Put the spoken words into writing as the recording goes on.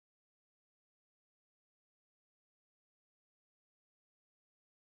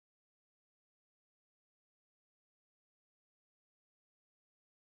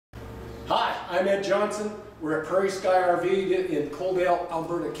I'm Ed Johnson. We're at Prairie Sky RV in Coaldale,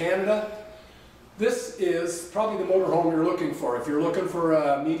 Alberta, Canada. This is probably the motorhome you're looking for. If you're looking for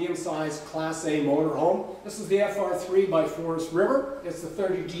a medium-sized Class A motorhome, this is the FR3 by Forest River. It's the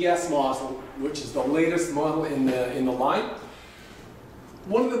 30GS model, which is the latest model in the line.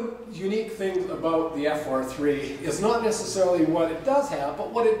 One of the unique things about the FR3 is not necessarily what it does have,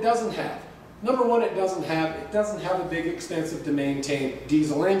 but what it doesn't have. Number one, it doesn't have a big, expensive to maintain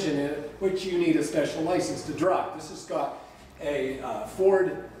diesel engine in it, which you need a special license to drive. This has got a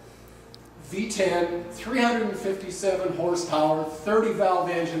Ford V10, 357 horsepower, 30 valve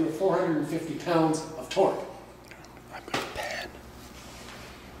engine with 450 pounds of torque. I've got a pen.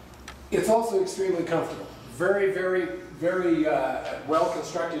 It's also extremely comfortable. Very, very, very well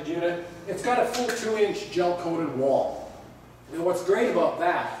constructed unit. It's got a full 2-inch gel coated wall. And what's great about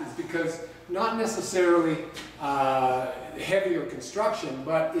that is because not necessarily heavier construction,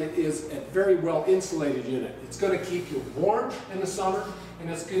 but it is a very well insulated unit. It's going to keep you warm in the summer, and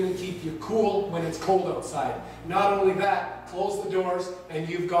it's going to keep you cool when it's cold outside. Not only that, close the doors, and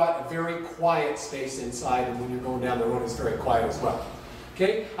you've got a very quiet space inside, and when you're going down the road, it's very quiet as well.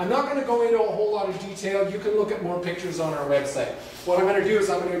 Okay, I'm not going to go into a whole lot of detail. You can look at more pictures on our website. What I'm going to do is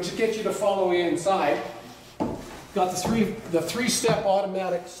I'm going to get you to follow me inside. Got the three-step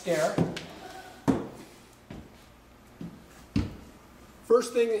automatic stair.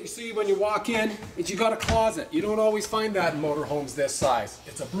 First thing that you see when you walk in is you got a closet. You don't always find that in motorhomes this size.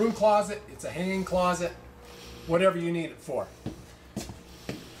 It's a broom closet, it's a hanging closet, whatever you need it for.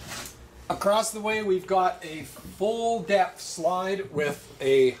 Across the way we've got a full depth slide with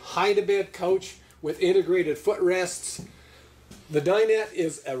a hide-a-bed couch with integrated footrests. The dinette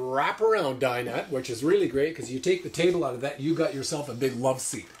is a wraparound dinette, which is really great because you take the table out of that, you got yourself a big love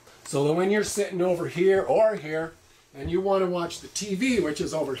seat. So that when you're sitting over here or here, and you want to watch the TV, which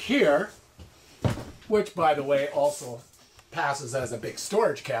is over here, which, by the way, also passes as a big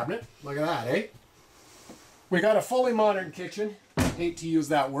storage cabinet. Look at that, eh? We got a fully modern kitchen. Hate to use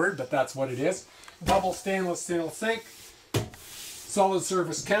that word, but that's what it is. Double stainless steel sink, solid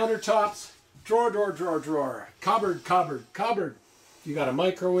surface countertops, drawer, drawer, drawer, drawer, cupboard, cupboard, cupboard. You got a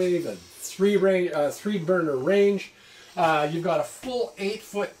microwave, a three burner range. You've got a full 8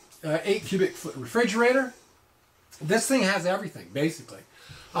 cubic foot refrigerator. This thing has everything, basically.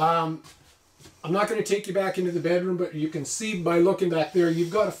 I'm not going to take you back into the bedroom, but you can see by looking back there, you've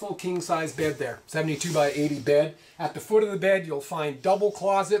got a full king-size bed there, 72 by 80 bed. At the foot of the bed, you'll find double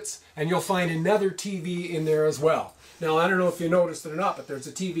closets, and you'll find another TV in there as well. Now, I don't know if you noticed it or not, but there's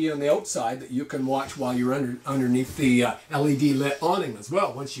a TV on the outside that you can watch while you're underneath the LED lit awning as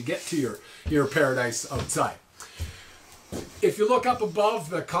well, once you get to your paradise outside. If you look up above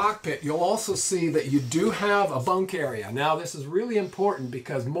the cockpit, you'll also see that you do have a bunk area. Now, this is really important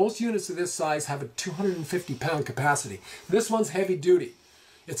because most units of this size have a 250-pound capacity. This one's heavy duty.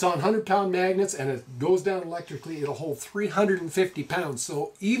 It's on 100-pound magnets and it goes down electrically. It'll hold 350 pounds.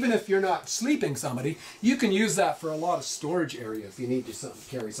 So even if you're not sleeping somebody, you can use that for a lot of storage area if you need to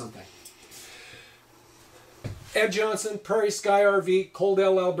carry something. Ed Johnson, Prairie Sky RV,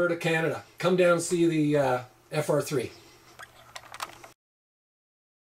 Coaldale, Alberta, Canada. Come down and see the FR3.